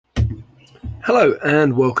Hello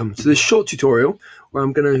and welcome to this short tutorial where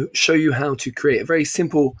I'm going to show you how to create a very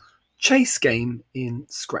simple chase game in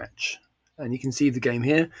Scratch. And you can see the game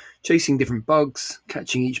here, chasing different bugs,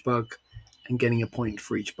 catching each bug, and getting a point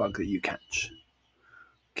for each bug that you catch.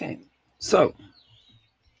 Okay, so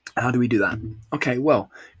how do we do that? Okay,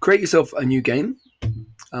 well, create yourself a new game,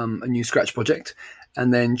 a new Scratch project,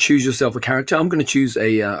 and then choose yourself a character. I'm going to choose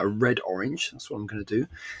a red-orange, that's what I'm going to do.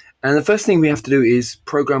 And the first thing we have to do is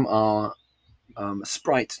program our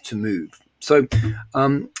sprite to move. So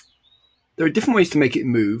there are different ways to make it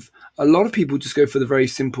move. A lot of people just go for the very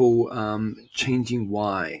simple changing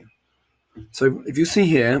Y. So if you see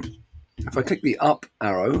here, if I click the up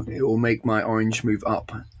arrow, it will make my orange move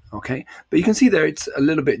up. Okay, but you can see there it's a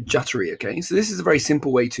little bit jittery. Okay, so this is a very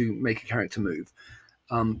simple way to make a character move.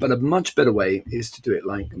 But a much better way is to do it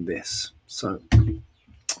like this. So you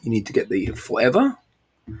need to get the forever.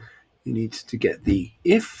 You need to get the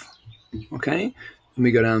if. Okay, let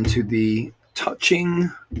me go down to the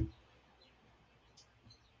touching.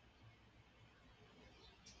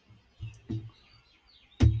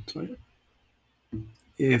 Sorry.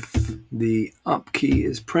 If the up key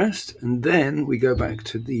is pressed, and then we go back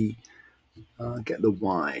to the get the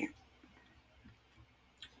Y.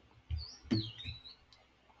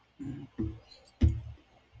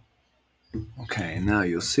 Okay, now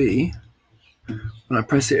you'll see when I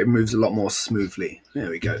press it, it moves a lot more smoothly. There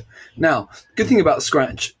we go. Now, the good thing about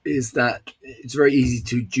Scratch is that it's very easy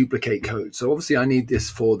to duplicate code. So obviously I need this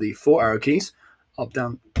for the 4 arrow keys, up,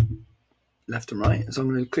 down, left and right. So I'm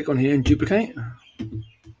going to click on here and duplicate. Okay,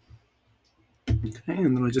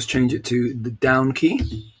 and then I just change it to the down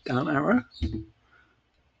key, down arrow,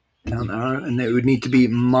 and it would need to be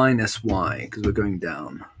 -Y because we're going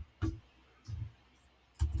down.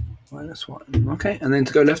 -Y. Okay, and then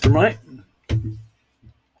to go left and right,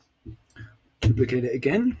 duplicate it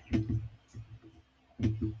again.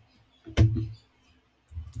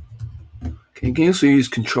 Okay, you can also use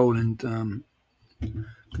Control and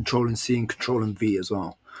C and Control and V as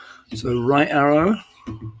well. So right arrow,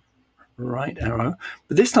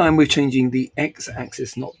 but this time we're changing the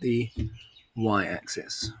X-axis, not the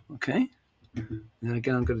Y-axis. Okay, and then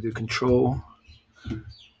again I'm going to do Control and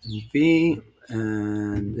V,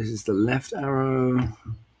 and this is the left arrow,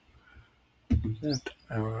 left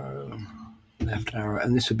arrow,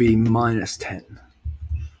 and this would be -10.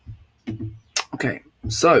 Okay,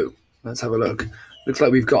 so let's have a look. Looks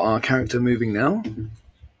like we've got our character moving now.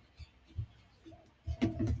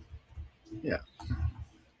 Yeah.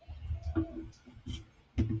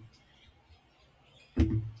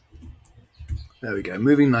 There we go,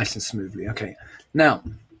 moving nice and smoothly. Okay, now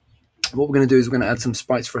what we're going to do is we're going to add some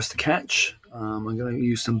sprites for us to catch. I'm going to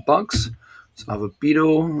use some bugs. So I have a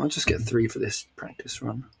beetle. I'll just get 3 for this practice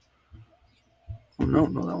run. Oh no,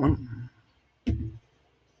 not that one.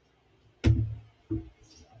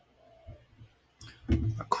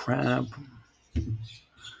 A crab.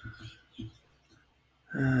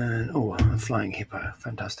 And a flying hippo.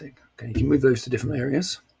 Fantastic. Okay, you can move those to different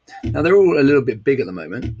areas. Now they're all a little bit big at the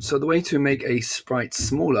moment. So the way to make a sprite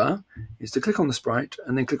smaller is to click on the sprite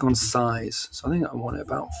and then click on size. So I think I want it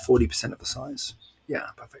about 40% of the size.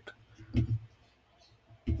 Yeah, perfect.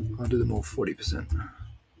 I'll do them all 40%.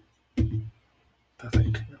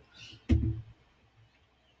 Perfect.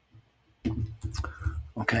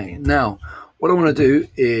 Okay, now what I want to do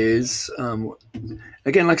is,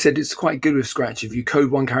 again, like I said, it's quite good with Scratch. If you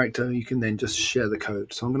code one character, you can then just share the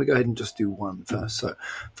code. So I'm going to go ahead and just do one first. So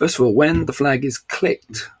first of all, when the flag is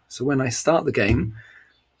clicked, so when I start the game,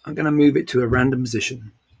 I'm going to move it to a random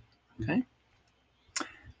position. Okay,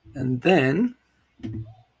 and then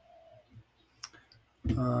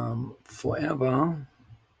forever,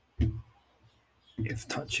 if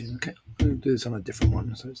touching. Okay, I'm going to do this on a different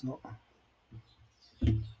one, so it's not.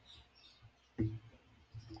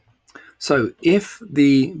 So if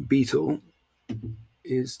the beetle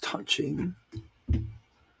is touching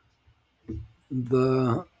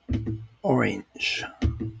the orange,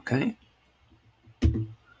 okay,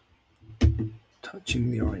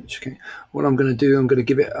 touching the orange, okay, what I'm going to do, I'm going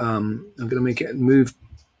to give it, I'm going to make it move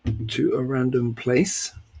to a random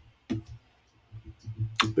place.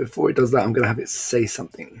 Before it does that, I'm going to have it say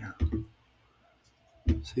something.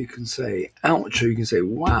 So you can say ouch, or you can say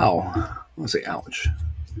wow. I'll say ouch.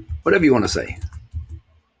 Whatever you want to say.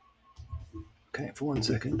 Okay, for 1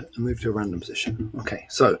 second, and move to a random position. Okay,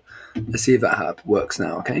 so let's see if that works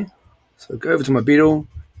now, okay? So go over to my beetle,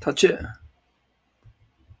 touch it.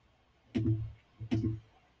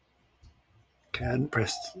 Okay, I hadn't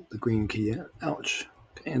pressed the green key yet. Ouch.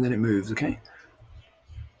 Okay, and then it moves, okay?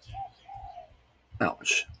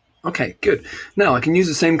 Ouch. Okay, good. Now I can use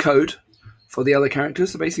the same code for the other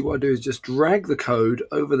characters. So basically what I do is just drag the code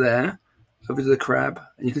over there, over to the crab,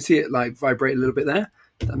 and you can see it like vibrate a little bit there.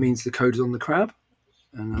 That means the code is on the crab,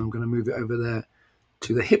 and I'm going to move it over there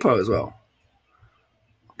to the hippo as well.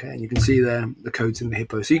 Okay, and you can see there the code's in the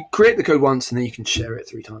hippo. So you create the code once and then you can share it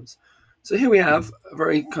 3 times. So here we have a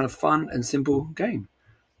very kind of fun and simple game.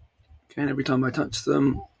 Okay, and every time I touch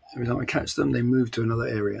them, every time I catch them, they move to another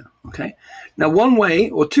area. Okay, now one way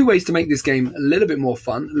or 2 ways to make this game a little bit more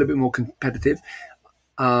fun, a little bit more competitive,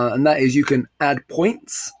 and that is you can add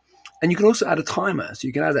points, and you can also add a timer. So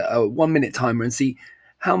you can add a 1-minute timer and see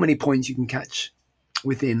how many points you can catch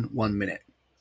within 1 minute.